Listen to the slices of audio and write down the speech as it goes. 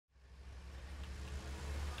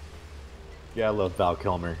Yeah, I love Val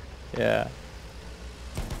Kilmer. Yeah.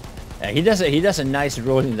 Yeah, he does a nice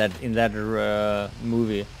role in that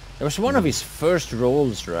movie. It was one of his first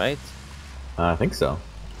roles, right? I think so.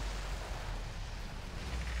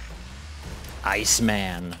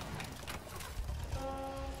 Iceman.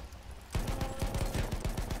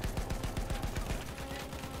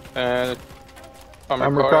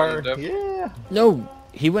 Armor car. Yeah. No,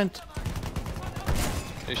 he went.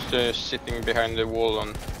 He's sitting behind the wall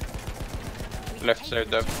on left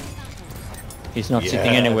side up. He's not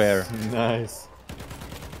sitting anywhere. Nice.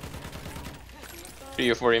 3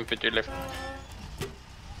 or 4 infantry left.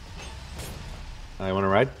 I want to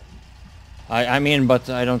ride. I'm in, but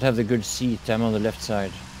I don't have the good seat. I'm on the left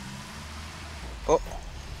side. Oh.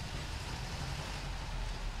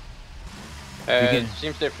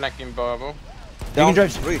 Seems they're flanking Bravo. Down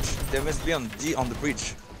drive. the bridge. They must be on the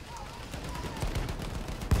bridge.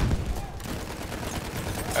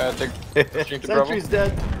 They're pushing to Bravo. Sentry's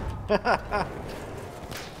dead.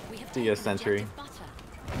 See ya, Sentry.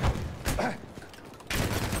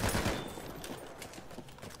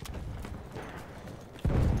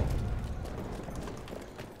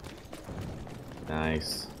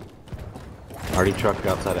 Nice. Arty truck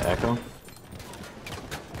outside of Echo.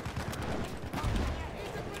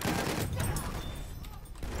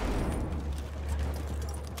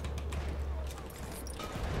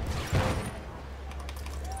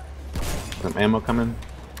 Some ammo coming.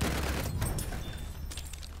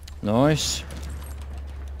 Nice.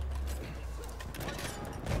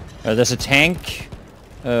 There's a tank.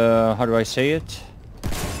 How do I say it?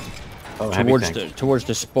 Oh, Towards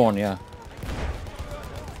the spawn, yeah.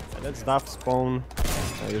 That's daft spawn.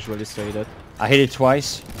 I usually say that. I hit it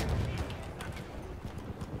twice.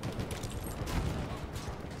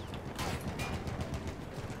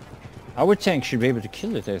 Our tank should be able to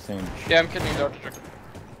kill it, I think. Yeah, I'm killing the archer truck.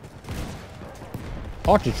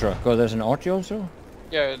 Arty truck. Oh, there's an arty also?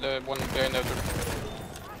 Yeah, the one behind the other.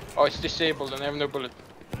 Oh, it's disabled and I have no bullet.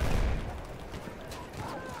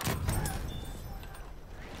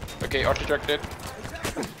 Okay, archer truck dead.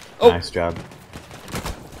 Oh. Nice job.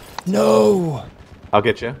 No! I'll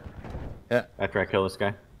get you. Yeah. After I kill this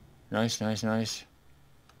guy. Nice, nice, nice.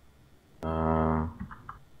 Uh.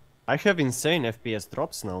 I have insane FPS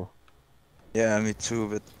drops now. Yeah, me too,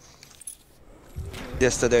 but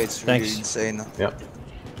yesterday it's really Thanks. insane. Yep.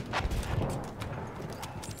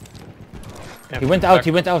 He went out,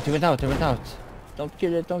 he went out, he went out, he went out. Don't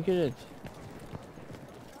kill it, don't kill it.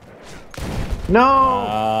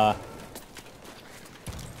 No!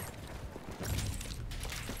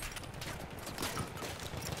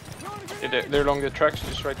 They're along the tracks,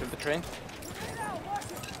 just right at the train.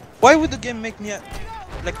 Why would the game make me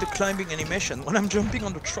like the climbing animation when I'm jumping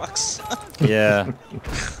on the trucks? Yeah.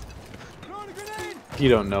 You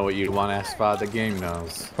don't know what you want, Aspad. The game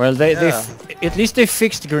knows. Well, at least they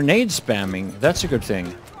fixed grenade spamming. That's a good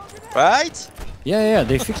thing. Right? Yeah,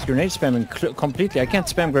 they fixed grenade spamming completely. I can't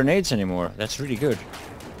spam grenades anymore. That's really good.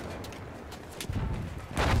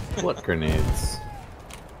 What grenades?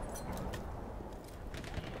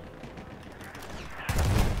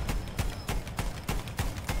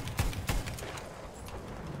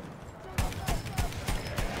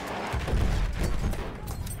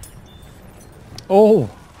 Oh!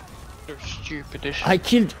 They're stupid as I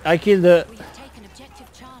killed the...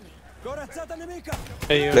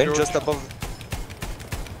 Plane just above.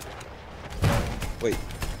 Wait.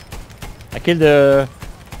 I killed the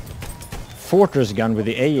fortress gun with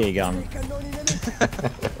the AA gun.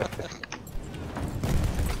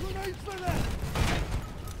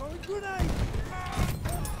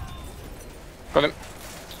 Got him.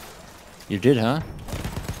 You did, huh?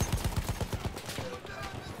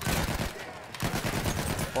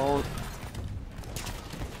 Oh,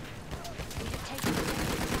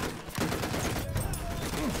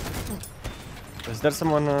 is there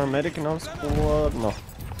someone medic in our squad? No.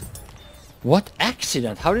 What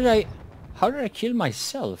accident? How did I kill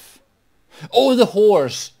myself? Oh, the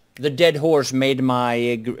horse! The dead horse made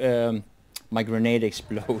my my grenade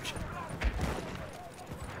explode.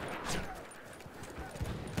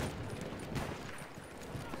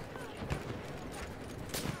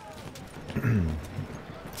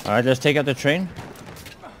 All right, let's take out the train.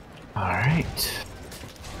 All right.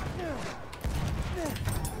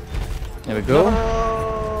 There we go.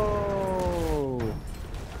 No!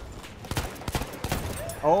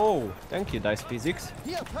 Oh, thank you, Dice Physics.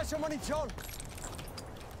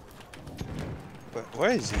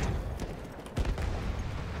 Where is he?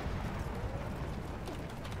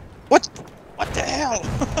 What? What the hell?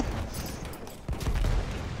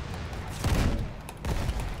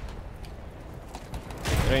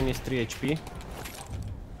 Train is 3 HP.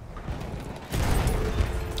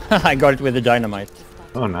 I got it with the dynamite.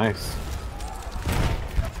 Oh, nice.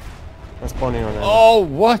 I'm spawning on enemy. Oh,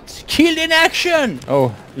 what? Killed in action!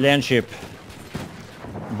 Oh, land ship.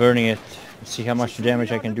 Burning it. Let's see how much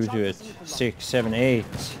damage I can do to it. 6, 7, 8.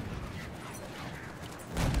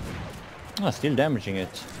 Ah, still damaging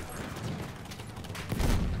it.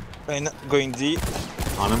 Going D.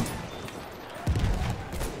 On him.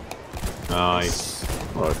 Nice.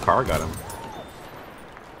 Oh, a car got him.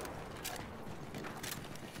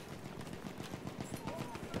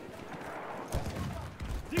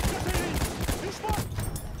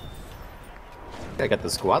 I got the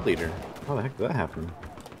squad leader. How the heck did that happen?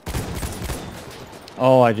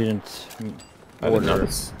 Oh, I didn't. I didn't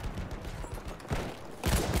notice.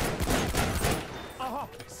 Aha,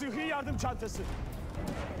 sıhhi yardım çantası.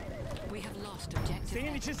 We have lost objective.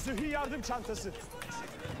 Senin için sıhhi yardım çantası.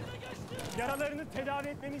 Yaralarını tedavi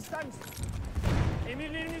etmemi ister misin?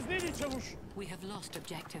 Emirleriniz neydi çavuş? We have lost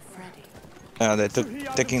objective Freddy.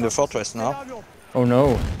 Yeah, taking the fortress now. Tedavi ol. Oh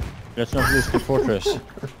no. Let's not lose the fortress.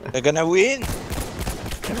 They're gonna win.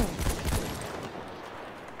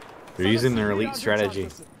 They're using their elite strategy.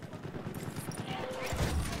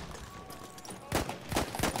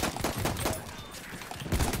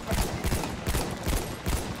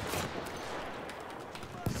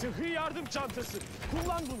 Sıhhi yardım çantası.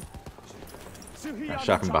 Kullan bunu. Sıhhi yardım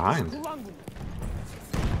shot him çantası. behind. Kullan bunu.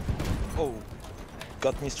 Oh,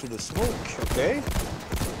 got me through the smoke. Okay.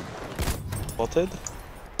 Spotted.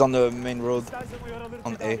 It's on the main road, İstersen o yaraları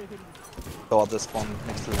On tedavi A. edebilirim. toward the spawn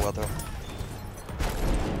next to the water.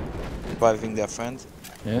 Reviving their friend.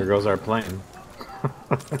 There goes our plane.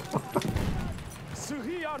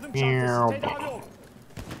 Sıhhi yardım çantası. Tedavi ol.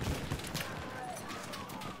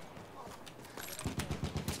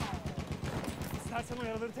 İstersen o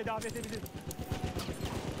yaraları tedavi edebilirim.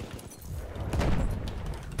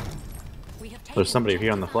 We have taken There's somebody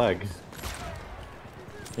here on the flag.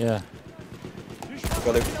 Yeah. Düşman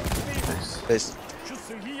Got it. makinalı değil. Place. Şu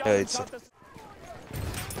sıhhi Yeah, yardım it's- çantası.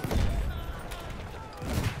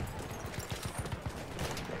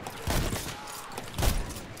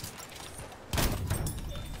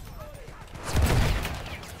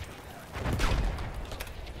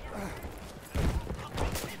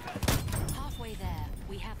 halfway there.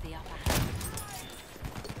 We have the upper hand.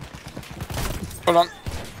 Hold on.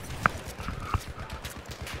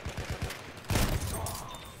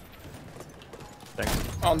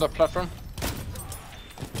 Thanks. On the platform.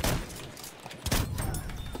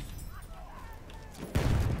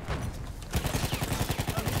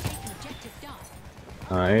 Taken objective Duff.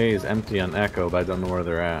 A is empty on Echo, but I don't know where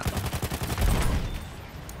they're at.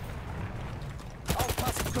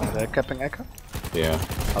 They're capping Echo. Yeah.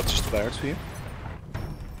 I'll just fire to you.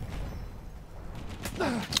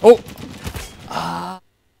 Oh!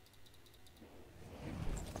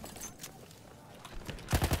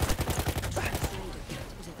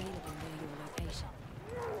 Is available near your location.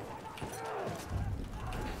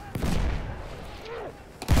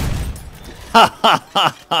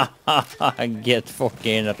 Get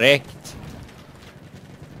fucking wrecked.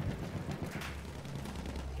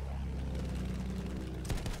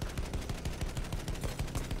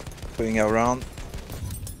 Going around.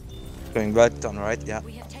 Going back, turn right, yeah.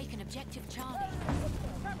 We have taken objective Charlie.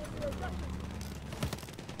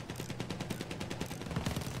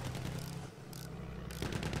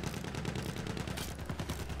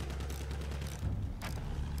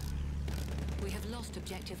 We have lost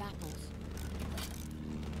objective apples.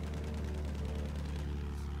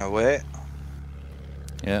 Away.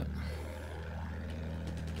 Yeah.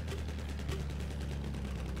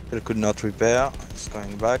 It could not repair. It's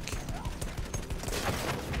going back.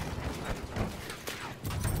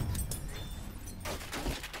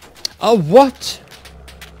 Oh, what?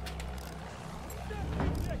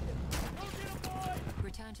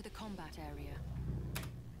 Return to the combat area.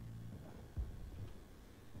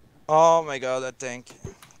 Oh my god, that tank.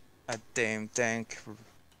 A damn tank.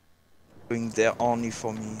 Going there only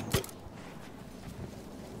for me.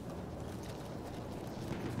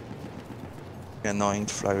 Annoying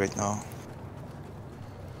to fly right now.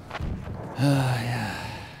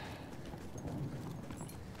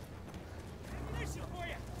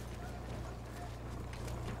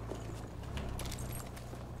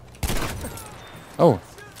 Oh.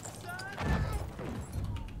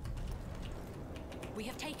 We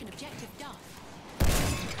have taken objective Duff.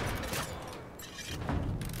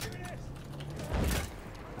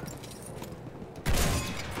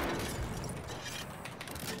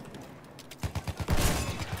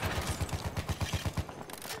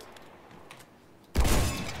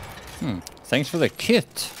 Thanks for the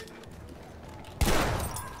kit.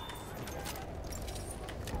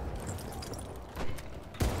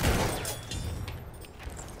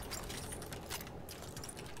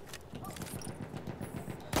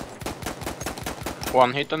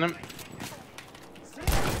 One hit on him.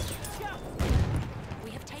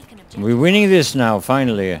 We have taken objective. We're winning this now,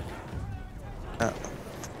 finally.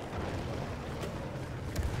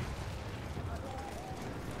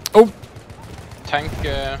 Oh! Tank,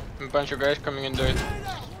 a bunch of guys coming in the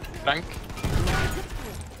flank.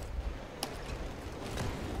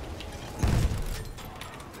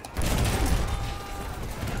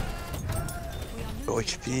 Low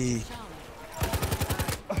HP.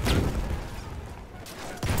 An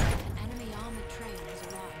enemy armored train has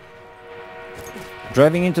arrived.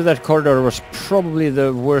 Driving into that corridor was probably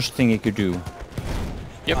the worst thing you could do.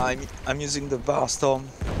 Yep. I'm using the bar storm.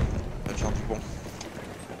 Genre du bon.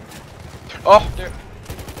 Oh, there.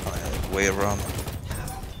 Way around.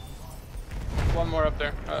 One more up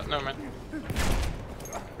there. No man.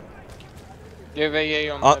 You have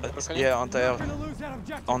AA on Ah, the balcony? yeah, on there. Gonna lose that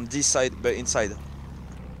objective. On this side, but inside.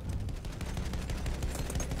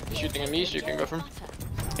 He's shooting at me, so you can go from.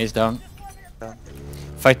 He's down. Down.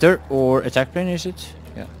 Fighter or attack plane, is it?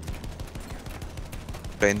 Yeah.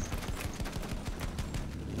 Plane.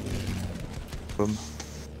 Boom.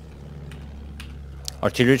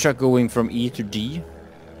 Artillery truck going from E to D.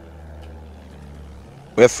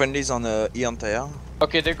 We have friendlies on E entire.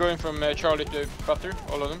 Okay, they're going from Charlie to Butter,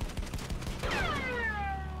 all of them.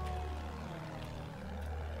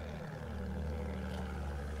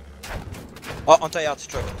 Oh, anti-arty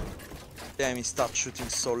truck. Damn, he started shooting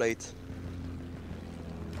so late.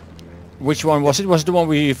 Which one was it? Was it the one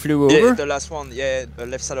we flew over? Yeah, the last one, yeah,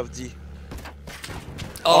 left side of D.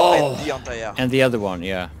 Oh! And D anti-air. And the other one,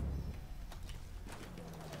 yeah.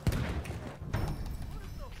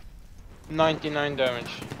 99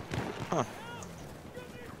 damage.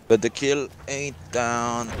 But the kill ain't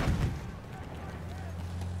down. I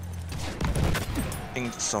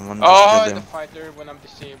think someone just Oh, got the them. fighter when I'm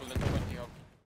disabled and 20